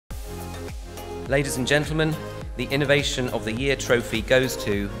Ladies and gentlemen, the Innovation of the Year trophy goes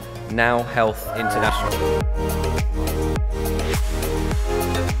to Now Health International.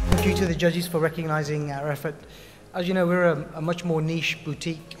 Thank you to the judges for recognising our effort. As you know, we're a much more niche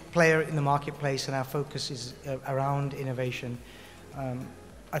boutique player in the marketplace, and our focus is around innovation.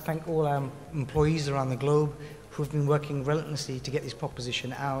 I thank all our employees around the globe who've been working relentlessly to get this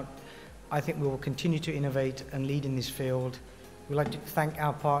proposition out. I think we will continue to innovate and lead in this field. We'd like to thank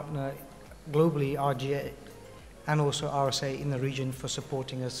our partner globally, RGA, and also RSA in the region for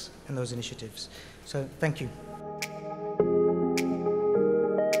supporting us in those initiatives. So thank you.